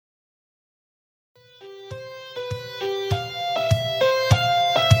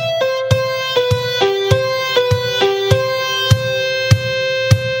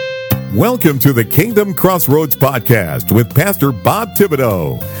Welcome to the Kingdom Crossroads podcast with Pastor Bob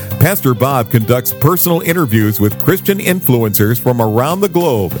Thibodeau. Pastor Bob conducts personal interviews with Christian influencers from around the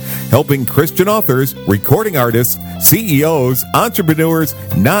globe, helping Christian authors, recording artists, CEOs, entrepreneurs,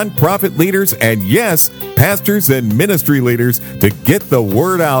 nonprofit leaders, and yes, pastors and ministry leaders to get the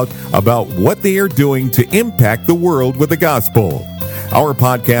word out about what they are doing to impact the world with the gospel. Our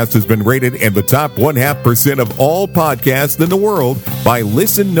podcast has been rated in the top 0.5% of all podcasts in the world by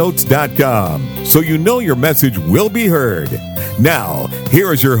ListenNotes.com, so you know your message will be heard. Now,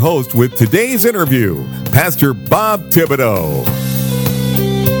 here is your host with today's interview, Pastor Bob Thibodeau.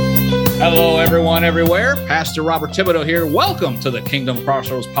 Hello, everyone, everywhere. Pastor Robert Thibodeau here. Welcome to the Kingdom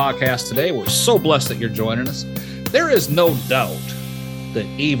Crossroads podcast today. We're so blessed that you're joining us. There is no doubt that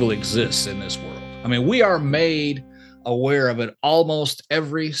evil exists in this world. I mean, we are made aware of it almost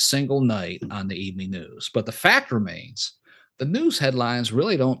every single night on the evening news. But the fact remains, the news headlines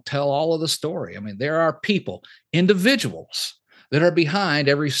really don't tell all of the story. I mean, there are people, individuals, that are behind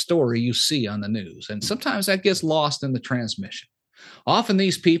every story you see on the news. And sometimes that gets lost in the transmission. Often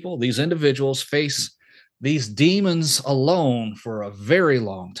these people, these individuals, face these demons alone for a very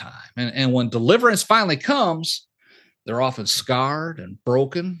long time. And when deliverance finally comes, they're often scarred and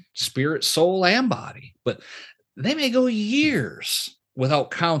broken, spirit, soul, and body. But they may go years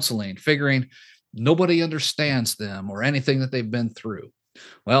without counseling, figuring nobody understands them or anything that they've been through.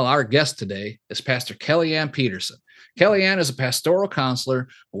 Well, our guest today is Pastor Kellyanne Peterson. Kellyanne is a pastoral counselor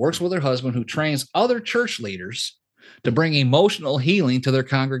who works with her husband, who trains other church leaders to bring emotional healing to their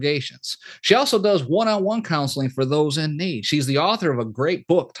congregations. She also does one-on-one counseling for those in need. She's the author of a great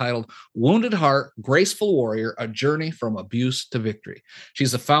book titled Wounded Heart, Graceful Warrior, A Journey from Abuse to Victory.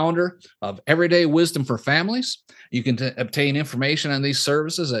 She's the founder of Everyday Wisdom for Families. You can obtain information on these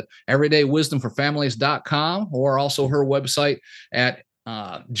services at everydaywisdomforfamilies.com or also her website at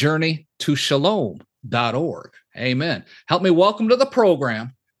journeytoshalom.org. Amen. Help me welcome to the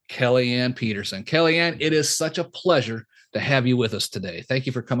program, Kellyanne Peterson. Kellyanne, it is such a pleasure to have you with us today. Thank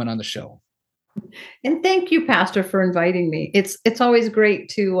you for coming on the show. And thank you, Pastor, for inviting me. It's always great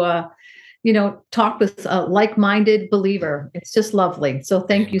to talk with a like-minded believer. It's just lovely. So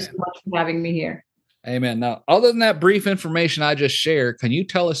thank Amen. You so much for having me here. Amen. Now, other than that brief information I just shared, can you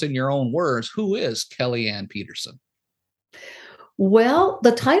tell us in your own words, who is Kellyanne Peterson? Well,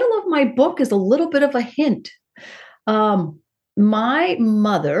 the title of my book is a little bit of a hint. My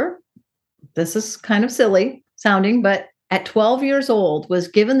mother, this is kind of silly sounding, but at 12 years old was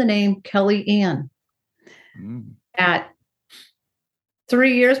given the name Kellyanne. At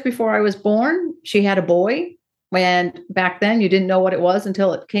 3 years before I was born, she had a boy. And back then you didn't know what it was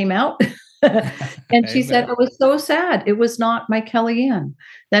until it came out. And she said, I was so sad. It was not my Kellyanne.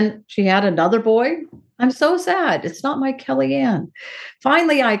 Then she had another boy. I'm so sad. It's not my Kellyanne.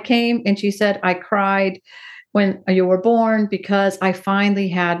 Finally, I came and she said, I cried when you were born because I finally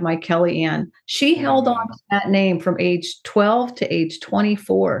had my Kellyanne. She held on to that name from age 12 to age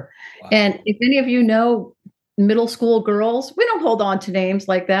 24. Wow. And if any of you know middle school girls, we don't hold on to names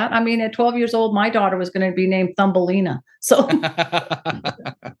like that. I mean, at 12 years old, my daughter was going to be named Thumbelina. So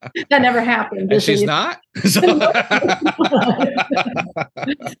that never happened. And she's not?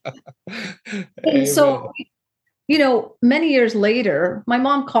 So, many years later, my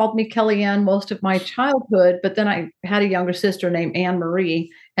mom called me Kellyanne most of my childhood, but then I had a younger sister named Anne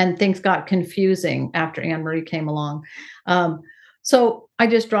Marie, and things got confusing after Anne Marie came along. So I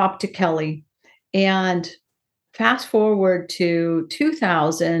just dropped to Kelly. And fast forward to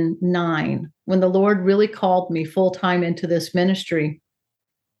 2009, when the Lord really called me full-time into this ministry.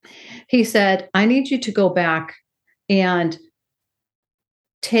 He said, I need you to go back and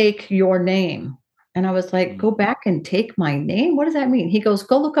take your name. And I was like, go back and take my name? What does that mean? He goes,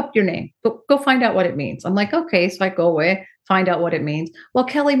 go look up your name. Go find out what it means. I'm like, okay. So I go away, find out what it means. Well,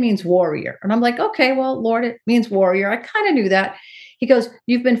 Kelly means warrior. And I'm like, okay, well, Lord, it means warrior. I kind of knew that. He goes,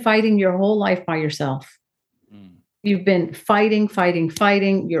 you've been fighting your whole life by yourself. You've been fighting.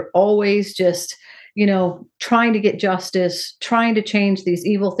 You're always just, trying to get justice, trying to change these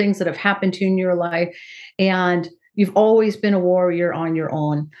evil things that have happened to you in your life. And you've always been a warrior on your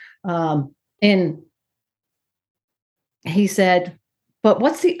own. And he said, but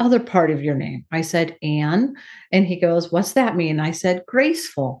what's the other part of your name? I said, Anne. And he goes, what's that mean? I said,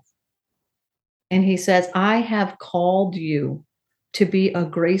 graceful. And he says, I have called you to be a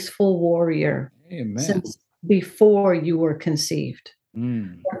graceful warrior. Amen. Since before you were conceived.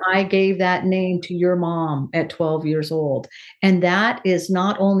 I gave that name to your mom at 12 years old. And that is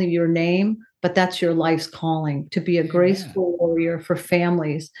not only your name, but that's your life's calling, to be a graceful warrior for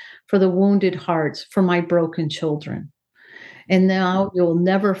families, for the wounded hearts, for my broken children. And now you'll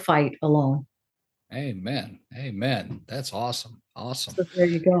never fight alone. Amen. Amen. That's awesome. Awesome. So there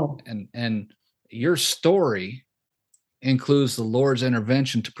you go. And your story includes the Lord's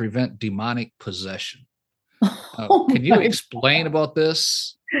intervention to prevent demonic possession. Can you explain about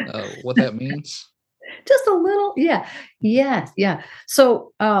this? What that means? Just a little. Yeah. Yes. Yeah.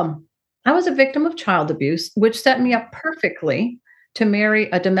 So I was a victim of child abuse, which set me up perfectly to marry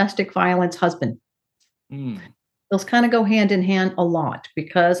a domestic violence husband. Those kind of go hand in hand a lot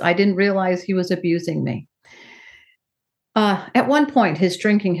because I didn't realize he was abusing me. At one point, his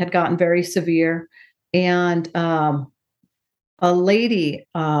drinking had gotten very severe, and a lady,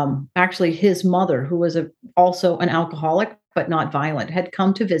 actually his mother, who was also an alcoholic but not violent, had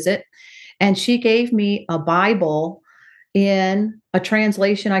come to visit, and she gave me a Bible in a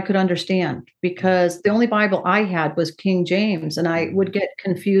translation I could understand, because the only Bible I had was King James, and I would get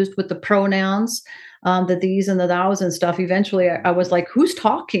confused with the pronouns, the these and the thous and stuff. Eventually I was like, who's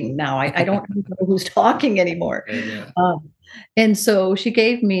talking now? I don't know who's talking anymore. And so she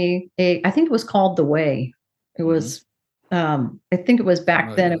gave me I think it was called The Way. It was, I think it was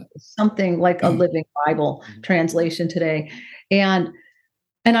back then, it was something like a Living Bible translation today. And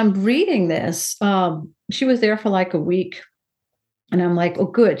I'm reading this. She was there for like a week, and I'm like, oh,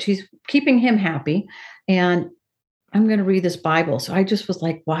 good. She's keeping him happy, and I'm going to read this Bible. So I just was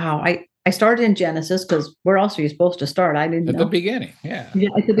like, wow. I started in Genesis, because where else are you supposed to start? I didn't know. At the beginning. Yeah,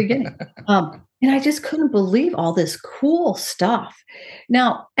 at the beginning. And I just couldn't believe all this cool stuff.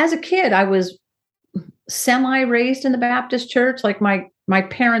 Now, as a kid, I was semi-raised in the Baptist church. Like my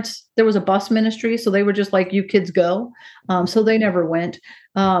parents, there was a bus ministry, so they were just like, you kids go. So they never went.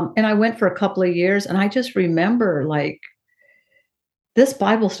 And I went for a couple of years, and I just remember, like, this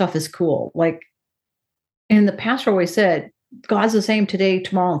Bible stuff is cool. Like, and the pastor always said, God's the same today,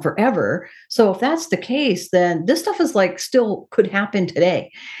 tomorrow, and forever. So if that's the case, then this stuff is like still could happen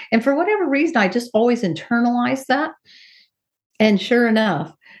today. And for whatever reason, I just always internalized that. And sure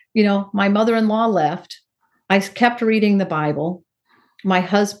enough, my mother-in-law left. I kept reading the Bible. My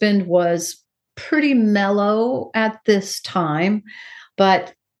husband was pretty mellow at this time,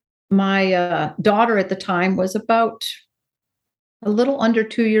 but my daughter at the time was about a little under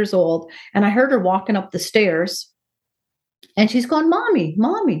 2 years old. And I heard her walking up the stairs, and she's going, Mommy,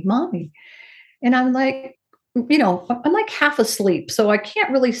 Mommy, Mommy. And I'm like, I'm like half asleep, so I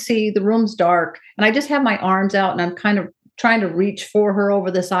can't really see. The room's dark, and I just have my arms out, and I'm kind of trying to reach for her over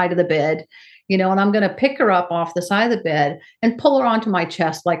the side of the bed, and I'm going to pick her up off the side of the bed and pull her onto my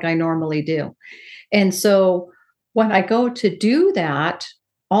chest like I normally do. And so when I go to do that,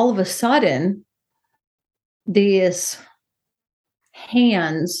 all of a sudden, these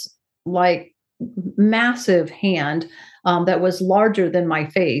hands, like massive hand, that was larger than my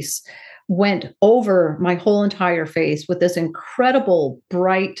face, went over my whole entire face with this incredible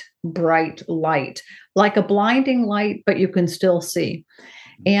bright light, like a blinding light, but you can still see.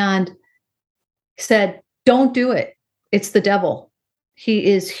 And said, don't do it. It's the devil. He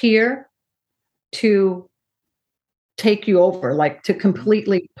is here to take you over, like to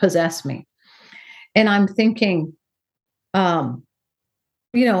completely possess me. And I'm thinking, I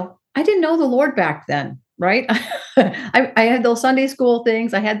didn't know the Lord back then. Right. I had those Sunday school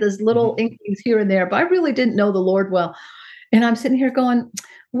things. I had those little inklings here and there, but I really didn't know the Lord well. And I'm sitting here going,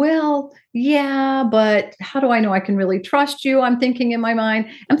 well, yeah, but how do I know I can really trust you? I'm thinking in my mind,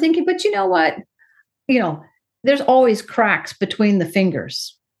 but you know what? There's always cracks between the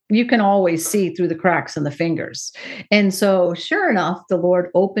fingers. You can always see through the cracks in the fingers. And so sure enough, the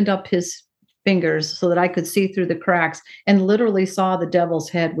Lord opened up his fingers so that I could see through the cracks, and literally saw the devil's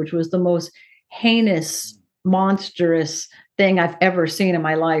head, which was the most heinous, monstrous thing I've ever seen in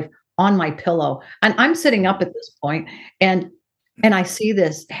my life, on my pillow. And I'm sitting up at this point, and I see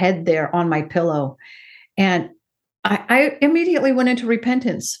this head there on my pillow, and I immediately went into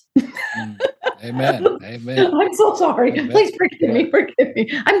repentance. Amen. Amen. I'm so sorry. Amen. Please forgive me.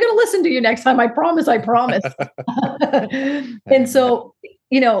 I'm going to listen to you next time. I promise. And so,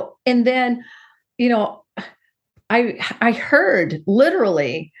 and then, I heard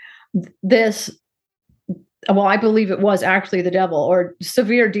literally this, well, I believe it was actually the devil or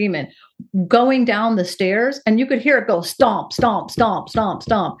severe demon going down the stairs, and you could hear it go stomp, stomp, stomp, stomp,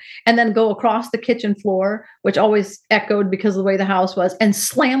 stomp, and then go across the kitchen floor, which always echoed because of the way the house was, and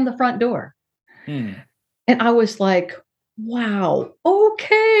slam the front door. And I was like, wow,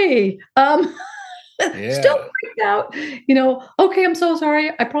 okay. Still freaked out, okay, I'm so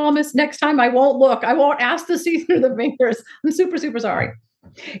sorry. I promise next time I won't look. I won't ask to see through the fingers. I'm super, super sorry.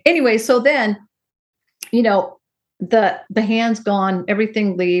 Anyway, so then, the hand's gone,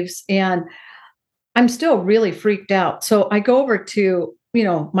 everything leaves. And I'm still really freaked out. So I go over to,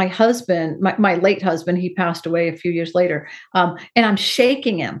 my husband, my late husband, he passed away a few years later. And I'm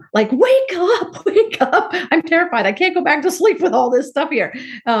shaking him like, wake up, wake up. I'm terrified. I can't go back to sleep with all this stuff here.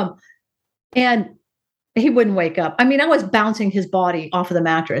 And he wouldn't wake up. I mean, I was bouncing his body off of the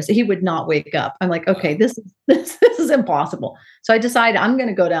mattress. He would not wake up. I'm like, okay, this is impossible. So I decided I'm going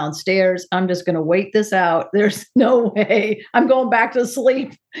to go downstairs. I'm just going to wait this out. There's no way I'm going back to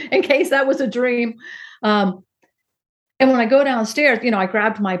sleep in case that was a dream. And when I go downstairs, I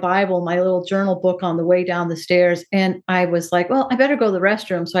grabbed my Bible, my little journal book on the way down the stairs. And I was like, well, I better go to the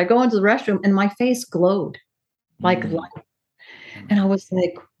restroom. So I go into the restroom and my face glowed like light. And I was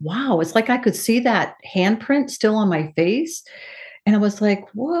like, wow, it's like I could see that handprint still on my face. And I was like,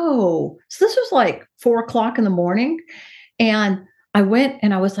 whoa. So this was like 4:00 in the morning. And I went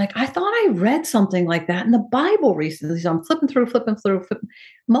and I was like, I thought I read something like that in the Bible recently. So I'm flipping through.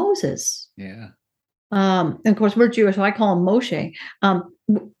 Moses. Yeah. And of course, we're Jewish, so I call him Moshe.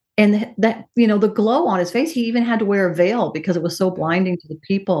 And that, the glow on his face, he even had to wear a veil because it was so blinding to the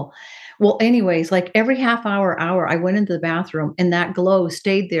people. Well, anyways, like every half hour, I went into the bathroom and that glow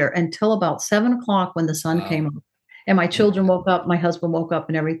stayed there until about 7:00 when the sun came up. And my children woke up, my husband woke up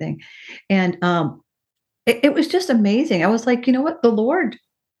and everything. And it was just amazing. I was like, you know what? The Lord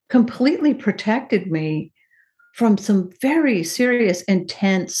completely protected me from some very serious,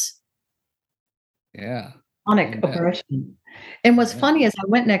 intense demonic oppression. And what's funny is I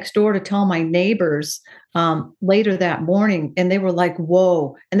went next door to tell my neighbors later that morning, and they were like,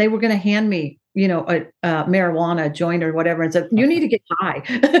 whoa. And they were going to hand me, a marijuana joint or whatever, and said, you need to get high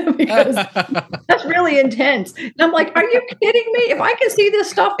because that's really intense. And I'm like, are you kidding me? If I can see this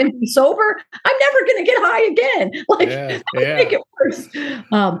stuff and be sober, I'm never going to get high again. Like, that would make it worse.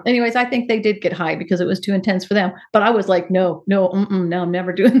 Anyways, I think they did get high because it was too intense for them. But I was like, no, I'm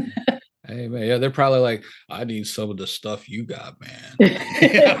never doing that. Hey, man. Yeah, they're probably like, I need some of the stuff you got, man.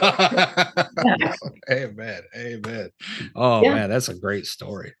 Amen. Oh, man, that's a great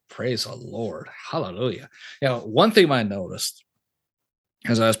story. Praise the Lord. Hallelujah. One thing I noticed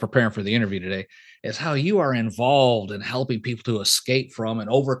as I was preparing for the interview today is how you are involved in helping people to escape from and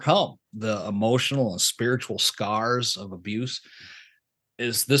overcome the emotional and spiritual scars of abuse.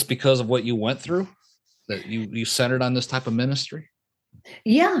 Is this because of what you went through that you centered on this type of ministry?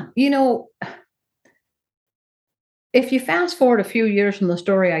 Yeah. If you fast forward a few years from the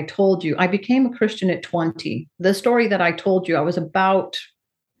story I told you, I became a Christian at 20. The story that I told you, I was about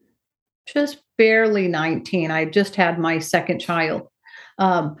just barely 19. I just had my second child.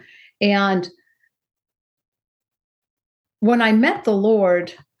 And when I met the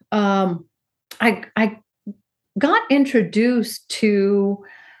Lord, I got introduced to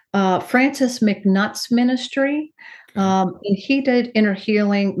Francis McNutt's ministry. And he did inner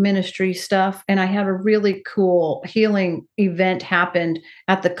healing ministry stuff. And I had a really cool healing event happened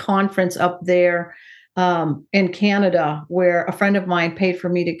at the conference up there in Canada, where a friend of mine paid for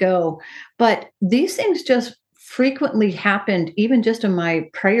me to go. But these things just frequently happened, even just in my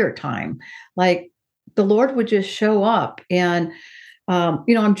prayer time. Like the Lord would just show up and, I'm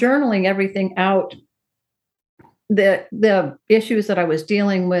journaling everything out, the issues that I was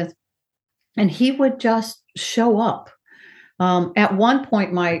dealing with, and he would just show up. At one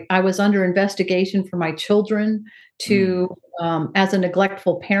point, I was under investigation for my children as a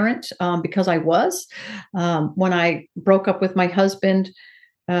neglectful parent, because I was. When I broke up with my husband,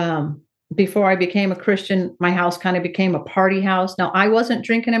 before I became a Christian, my house kind of became a party house. Now, I wasn't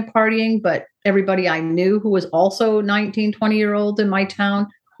drinking and partying, but everybody I knew who was also 19, 20-year-old in my town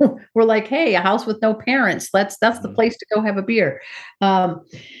were like, hey, a house with no parents. That's the place to go have a beer.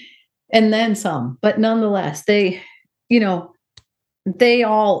 And then some, but nonetheless, they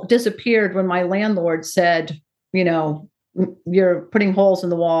all disappeared when my landlord said, you're putting holes in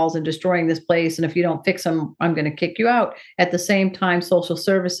the walls and destroying this place. And if you don't fix them, I'm going to kick you out. At the same time, social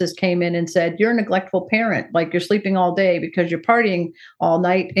services came in and said, you're a neglectful parent. Like, you're sleeping all day because you're partying all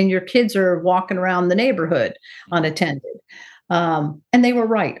night and your kids are walking around the neighborhood unattended. And they were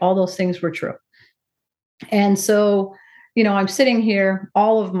right. All those things were true. And so, I'm sitting here,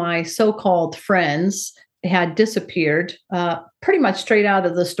 all of my so-called friends had disappeared, pretty much straight out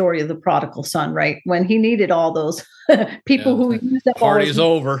of the story of the prodigal son, right? When he needed all those people who used up party's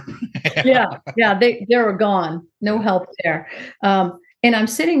over. Yeah, they were gone. No help there. And I'm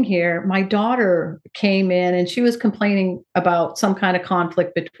sitting here, my daughter came in and she was complaining about some kind of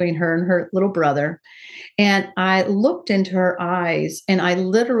conflict between her and her little brother. And I looked into her eyes and I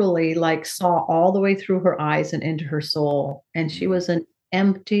literally saw all the way through her eyes and into her soul. And she was an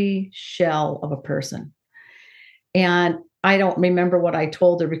empty shell of a person. And I don't remember what I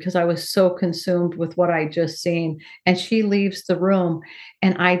told her because I was so consumed with what I just seen. And she leaves the room.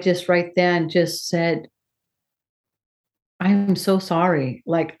 And I just right then just said, I'm so sorry.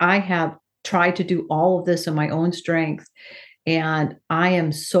 Like, I have tried to do all of this in my own strength, and I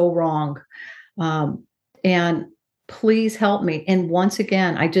am so wrong. And please help me. And once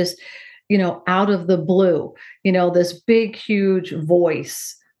again, I just, out of the blue, this big, huge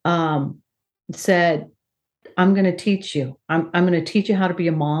voice said, I'm going to teach you. I'm going to teach you how to be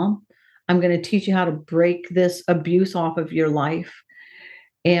a mom. I'm going to teach you how to break this abuse off of your life.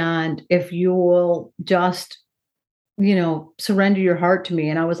 And if you will just, surrender your heart to me.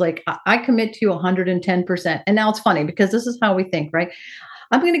 And I was like, I commit to you 110%. And now it's funny because this is how we think, right?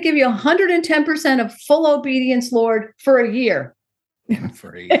 I'm going to give you 110% of full obedience, Lord, for a year.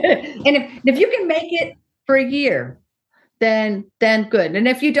 For a year. And if you can make it for a year, then good. And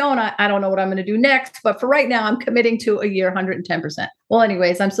if you don't, I don't know what I'm going to do next. But for right now, I'm committing to a year, 110%. Well,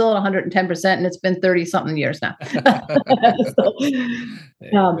 anyways, I'm still at 110%, and it's been 30 something years now.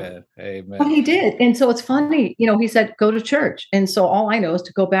 Amen. Amen. But he did. And so it's funny, he said, go to church. And so all I know is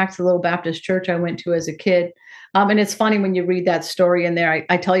to go back to the little Baptist church I went to as a kid. And it's funny when you read that story in there,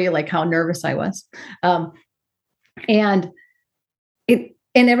 I tell you like how nervous I was.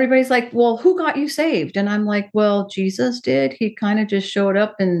 And everybody's like, well, who got you saved? And I'm like, well, Jesus did. He kind of just showed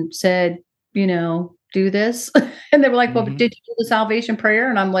up and said, do this. And they were like, well, but did you do the salvation prayer?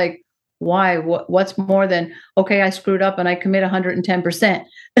 And I'm like, why? What's more than, okay, I screwed up and I commit 110%.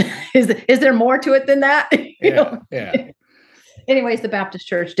 Is there more to it than that? Yeah. Anyways, the Baptist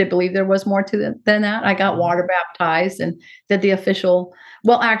church did believe there was more to it than that. I got water baptized and did the official.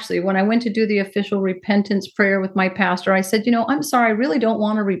 Well, actually, when I went to do the official repentance prayer with my pastor, I said, I'm sorry, I really don't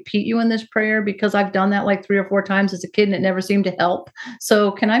want to repeat you in this prayer because I've done that like 3 or 4 times as a kid and it never seemed to help.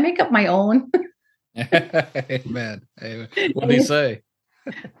 So can I make up my own? Amen. What did he say?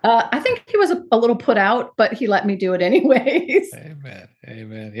 I think he was a little put out, but he let me do it anyways.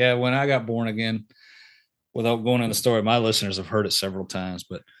 Amen. Yeah, when I got born again, without going into the story, my listeners have heard it several times,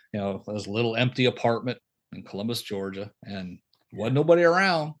 but it was a little empty apartment in Columbus, Georgia, and wasn't nobody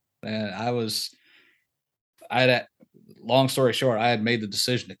around. And long story short, I had made the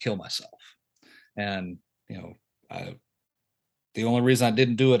decision to kill myself. And, the only reason I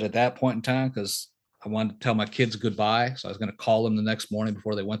didn't do it at that point in time, because I wanted to tell my kids goodbye. So I was going to call them the next morning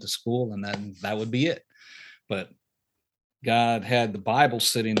before they went to school, and then that would be it. But God had the Bible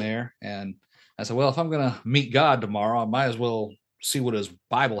sitting there, and I said, well, if I'm going to meet God tomorrow, I might as well see what his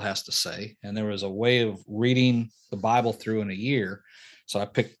Bible has to say. And there was a way of reading the Bible through in a year. So I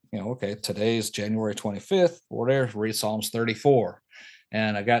picked, okay, today's January 25th, whatever, read Psalms 34.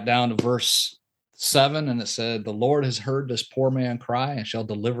 And I got down to verse 7, and it said, the Lord has heard this poor man cry and shall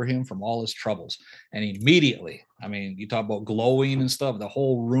deliver him from all his troubles. And immediately, you talk about glowing and stuff, the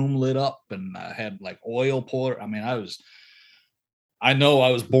whole room lit up, and I had like oil poured. I know I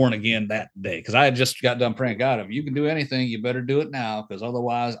was born again that day because I had just got done praying, God, if you can do anything, you better do it now, because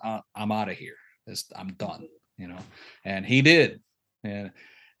otherwise I'm out of here. I'm done, and he did. And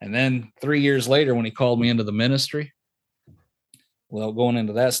then 3 years later, when he called me into the ministry, without going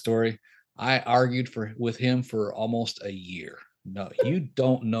into that story, I argued with him for almost a year. No, you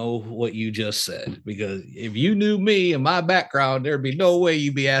don't know what you just said, because if you knew me and my background, there'd be no way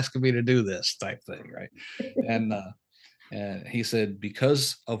you'd be asking me to do this type thing. Right. And he said,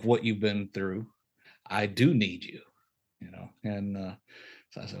 because of what you've been through, I do need you, and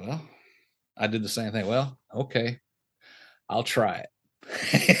so I said, well, I did the same thing. Well, okay, I'll try it.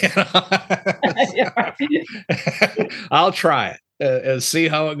 I'll try it and see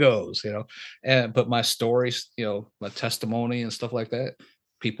how it goes, but my stories, my testimony and stuff like that,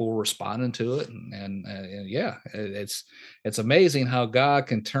 people were responding to it. And yeah, it's amazing how God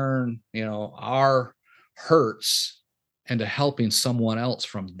can turn, our hurts into helping someone else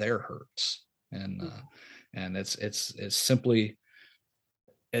from their hurts. And it's simply,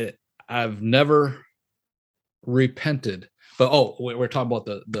 I've never repented, but we're talking about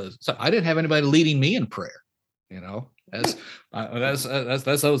so I didn't have anybody leading me in prayer, that's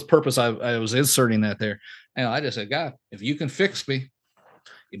the purpose. I was inserting that there. And I just said, God, if you can fix me,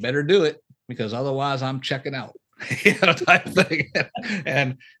 you better do it, because otherwise I'm checking out. Type thing.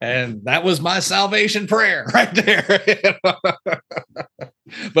 And that was my salvation prayer right there.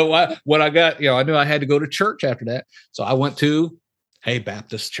 But what I got, I knew I had to go to church after that. So I went to a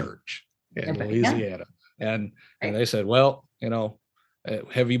Baptist church in Louisiana. And they said, well,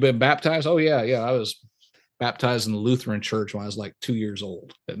 have you been baptized? Oh yeah. I baptized in the Lutheran church when I was like 2 years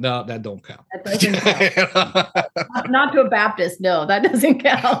old. No, that don't count. That doesn't count. Not to a Baptist. No, that doesn't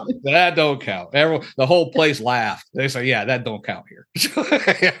count. That don't count. The whole place laughed. They say, yeah, that don't count here.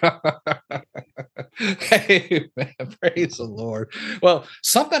 Amen. Praise the Lord. Well,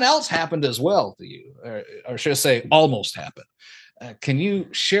 something else happened as well to you, or should I say almost happened. Can you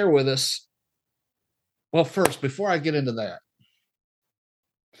share with us? Well, first, before I get into that,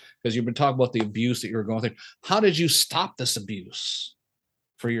 because you've been talking about the abuse that you were going through, how did you stop this abuse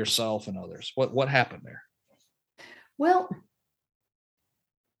for yourself and others? What happened there? Well,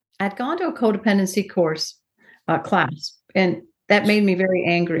 I'd gone to a codependency class, and that made me very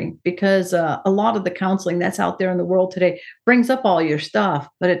angry because a lot of the counseling that's out there in the world today brings up all your stuff,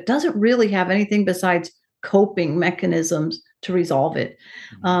 but it doesn't really have anything besides coping mechanisms to resolve it.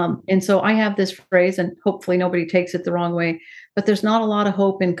 And so I have this phrase, and hopefully nobody takes it the wrong way, but there's not a lot of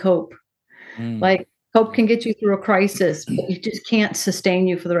hope in cope. Like cope can get you through a crisis, but it just can't sustain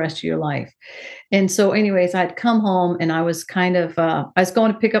you for the rest of your life. And so anyways, I'd come home and I was I was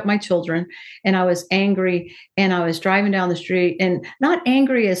going to pick up my children, and I was angry, and I was driving down the street, and not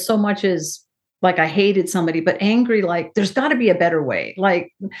angry as so much as like I hated somebody, but angry, like there's got to be a better way.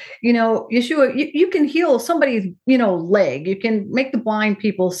 Like, Yeshua, you can heal somebody's, leg. You can make the blind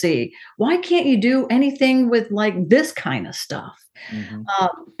people see. Why can't you do anything with like this kind of stuff? Mm-hmm.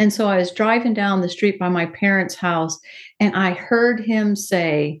 And so I was driving down the street by my parents' house, and I heard him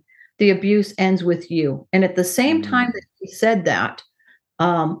say, the abuse ends with you. And at the same time that he said that,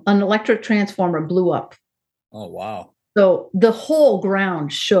 an electric transformer blew up. Oh, wow. So the whole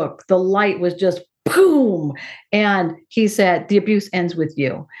ground shook. The light was just boom. And he said, the abuse ends with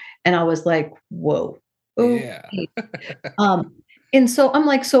you. And I was like, whoa. Yeah. And so I'm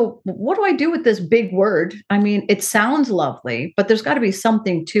like, so what do I do with this big word? I mean, it sounds lovely, but there's got to be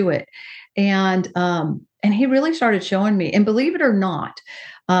something to it. And he really started showing me. And believe it or not,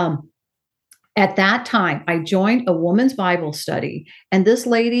 at that time, I joined a woman's Bible study, and this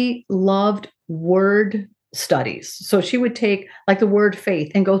lady loved word studies. So she would take like the word faith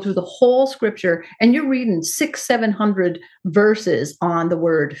and go through the whole scripture, and you're reading 600-700 verses on the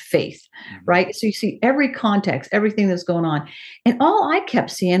word faith, right? So you see every context, everything that's going on. And all I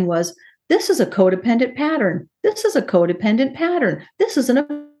kept seeing was, this is a codependent pattern. This is a codependent pattern. This is an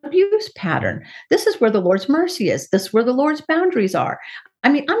abuse pattern. This is where the Lord's mercy is. This is where the Lord's boundaries are. I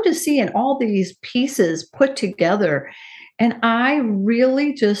mean, I'm just seeing all these pieces put together, and I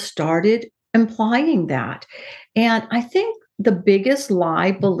really just started implying that. And I think the biggest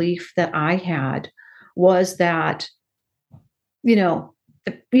lie belief that I had was that,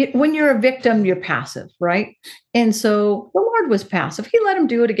 when you're a victim, you're passive, right? And so the Lord was passive. He let him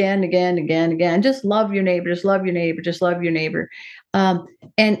do it again, again, again, again. Just love your neighbor, just love your neighbor, just love your neighbor.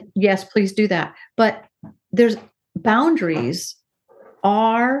 And yes, please do that. But there's boundaries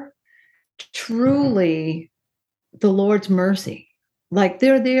are truly the Lord's mercy. Like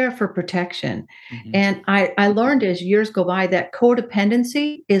they're there for protection. Mm-hmm. And I learned as years go by that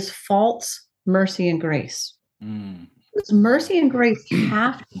codependency is false mercy and grace. Because mercy and grace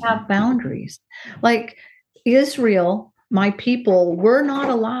have to have boundaries. Like Israel, my people, were not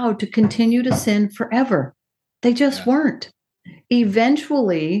allowed to continue to sin forever. They just weren't.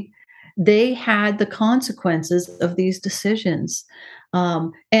 Eventually, they had the consequences of these decisions.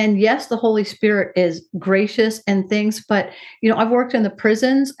 And yes, the Holy Spirit is gracious and things, but I've worked in the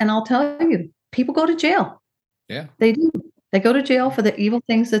prisons, and I'll tell you, people go to jail. Yeah, they do. They go to jail for the evil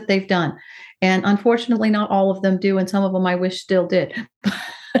things that they've done. And unfortunately, not all of them do. And some of them I wish still did.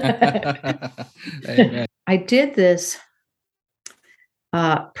 I did this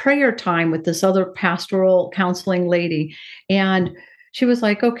prayer time with this other pastoral counseling lady. And she was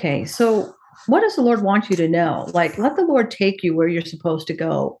like, okay, so what does the Lord want you to know? Like, let the Lord take you where you're supposed to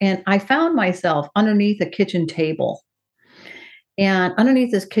go. And I found myself underneath a kitchen table. And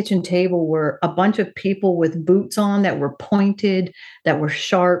underneath this kitchen table were a bunch of people with boots on that were pointed, that were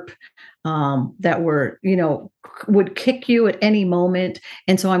sharp, that were, would kick you at any moment.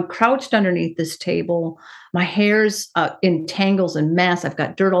 And so I'm crouched underneath this table. My hair's in tangles and mess. I've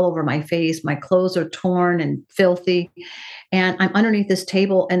got dirt all over my face. My clothes are torn and filthy. And I'm underneath this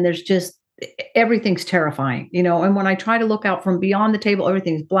table, and there's just, everything's terrifying, and when I try to look out from beyond the table,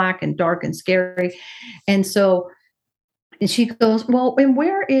 everything's black and dark and scary. And she goes, well, and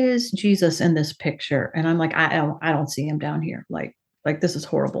where is Jesus in this picture? And I'm like, I don't see him down here. Like, Like, this is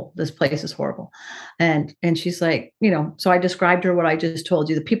horrible. This place is horrible. And she's like, so I described her what I just told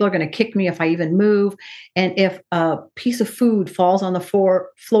you. The people are going to kick me if I even move. And if a piece of food falls on the floor,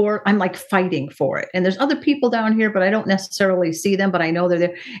 I'm like fighting for it. And there's other people down here, but I don't necessarily see them, but I know they're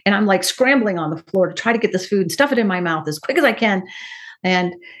there. And I'm like scrambling on the floor to try to get this food and stuff it in my mouth as quick as I can.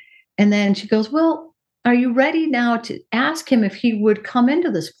 And then she goes, well, are you ready now to ask him if he would come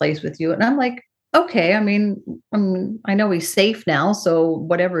into this place with you? And I'm like, okay, I mean, I know he's safe now, so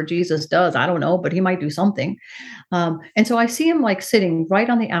whatever Jesus does, I don't know, but he might do something. And so I see him like sitting right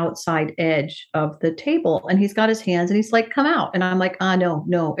on the outside edge of the table, and he's got his hands, and he's like, come out. And I'm like,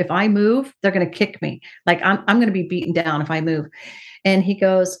 no, if I move, they're going to kick me. Like, I'm going to be beaten down if I move. And he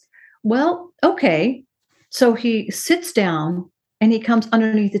goes, well, okay. So he sits down, and he comes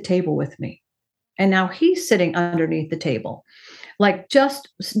underneath the table with me. And now he's sitting underneath the table. Like, just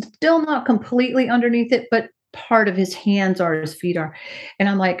still not completely underneath it, but part of his hands are, his feet are. And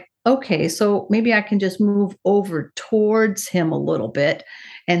I'm like, okay, so maybe I can just move over towards him a little bit.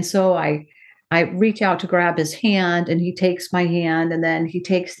 And so I reach out to grab his hand, and he takes my hand, and then he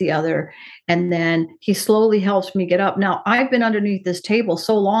takes the other, and then he slowly helps me get up. Now, I've been underneath this table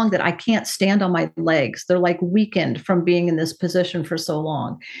so long that I can't stand on my legs. They're like weakened from being in this position for so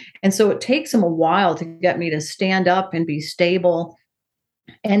long. And so it takes him a while to get me to stand up and be stable.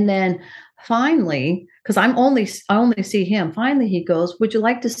 And then finally, because I only see him, finally he goes, would you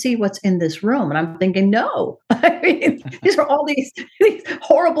like to see what's in this room? And I'm thinking, no. I mean, these are all these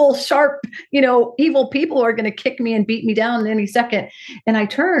horrible, sharp, evil people who are going to kick me and beat me down in any second. And I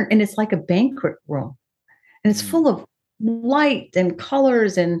turn, and it's like a banquet room. And it's full of light and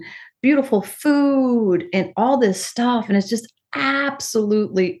colors and beautiful food and all this stuff. And it's just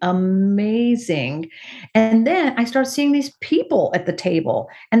absolutely amazing. And then I start seeing these people at the table,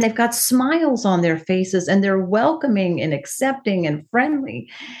 and they've got smiles on their faces, and they're welcoming and accepting and friendly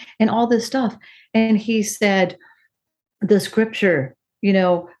and all this stuff. And he said, the scripture, he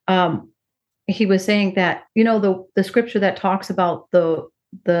was saying that, the scripture that talks about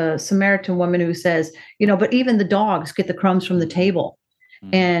the Samaritan woman who says, but even the dogs get the crumbs from the table.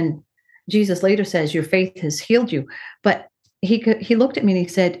 Mm-hmm. And Jesus later says, your faith has healed you. But he looked at me and he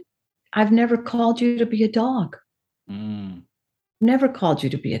said, I've never called you to be a dog. Never called you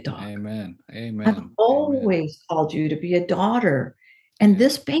to be a dog. Amen. I've always called you to be a daughter. And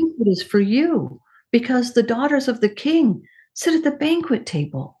this banquet is for you, because the daughters of the king sit at the banquet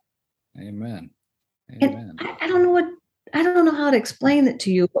table. Amen. And I don't know how to explain it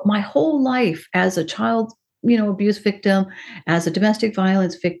to you, but my whole life as a child, abuse victim, as a domestic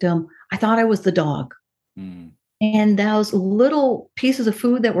violence victim, I thought I was the dog. And those little pieces of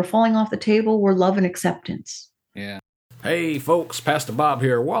food that were falling off the table were love and acceptance. Yeah. Hey, folks, Pastor Bob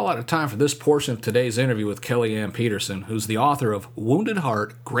here. We're all out of time for this portion of today's interview with Kellyanne Peterson, who's the author of Wounded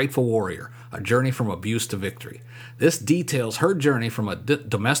Heart, Grateful Warrior, A Journey from Abuse to Victory. This details her journey from a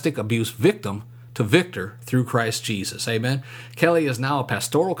domestic abuse victim to victor through Christ Jesus. Amen. Kelly is now a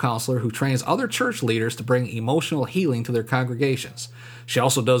pastoral counselor who trains other church leaders to bring emotional healing to their congregations. She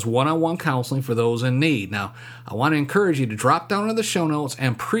also does one-on-one counseling for those in need. Now, I want to encourage you to drop down into the show notes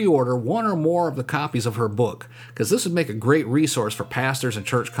and pre-order one or more of the copies of her book, because this would make a great resource for pastors and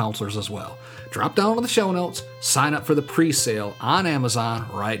church counselors as well. Drop down to the show notes, sign up for the pre-sale on Amazon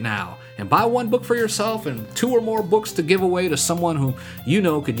right now, and buy one book for yourself and 2 or more books to give away to someone who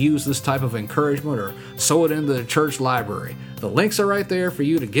could use this type of encouragement, or sew it into the church library. The links are right there for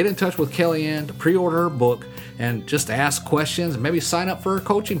you to get in touch with Kellyanne, to pre-order her book, and just to ask questions and maybe sign up for her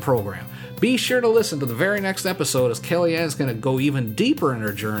coaching program. Be sure to listen to the very next episode, as Kellyanne is going to go even deeper in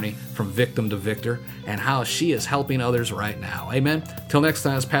her journey from victim to victor and how she is helping others right now. Amen. Till next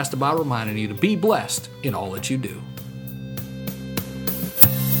time, it's Pastor Bob reminding you to be blessed in all that you do.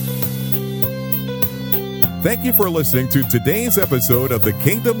 Thank you for listening to today's episode of the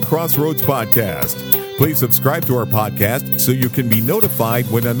Kingdom Crossroads Podcast. Please subscribe to our podcast so you can be notified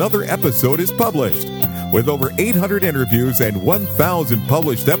when another episode is published. With over 800 interviews and 1,000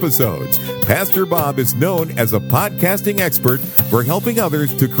 published episodes, Pastor Bob is known as a podcasting expert for helping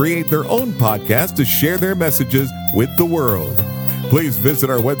others to create their own podcast to share their messages with the world. Please visit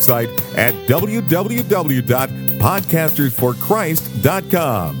our website at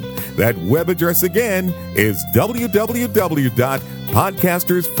www.podcastersforchrist.com. That web address again is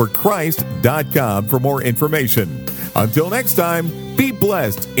www.podcastersforchrist.com for more information. Until next time, be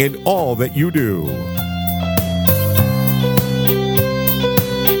blessed in all that you do.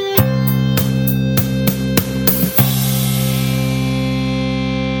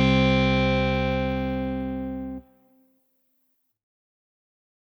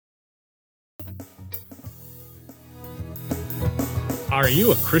 Are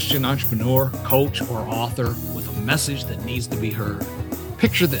you a Christian entrepreneur, coach, or author with a message that needs to be heard?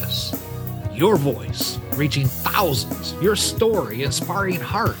 Picture this: your voice reaching thousands, your story inspiring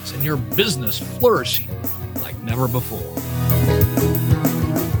hearts, and your business flourishing like never before.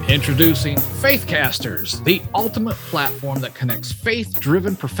 Introducing Faithcasters, the ultimate platform that connects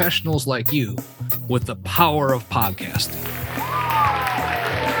faith-driven professionals like you with the power of podcasting.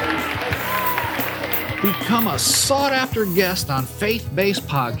 Become a sought-after guest on faith-based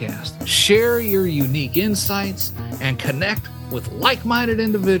podcasts. Share your unique insights and connect with like-minded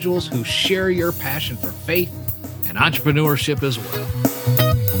individuals who share your passion for faith and entrepreneurship as well.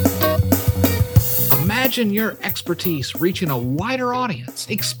 Imagine your expertise reaching a wider audience,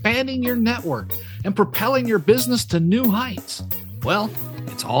 expanding your network, and propelling your business to new heights. Well,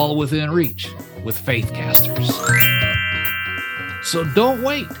 it's all within reach with Faithcasters. So don't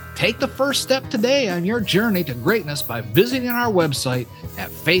wait. Take the first step today on your journey to greatness by visiting our website at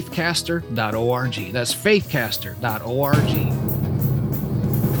faithcaster.org. That's faithcaster.org.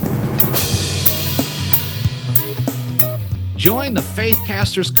 Join the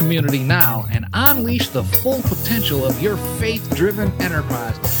Faithcasters community now and unleash the full potential of your faith-driven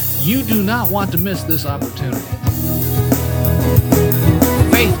enterprise. You do not want to miss this opportunity.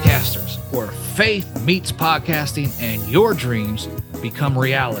 Faithcasters, where faith meets podcasting and your dreams become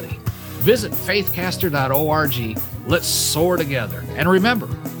reality. Visit faithcaster.org. Let's soar together. And remember,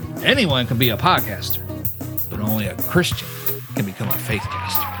 anyone can be a podcaster, but only a Christian can become a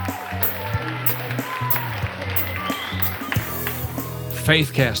faithcaster.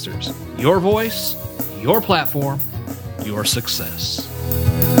 Faithcasters, your voice, your platform, your success.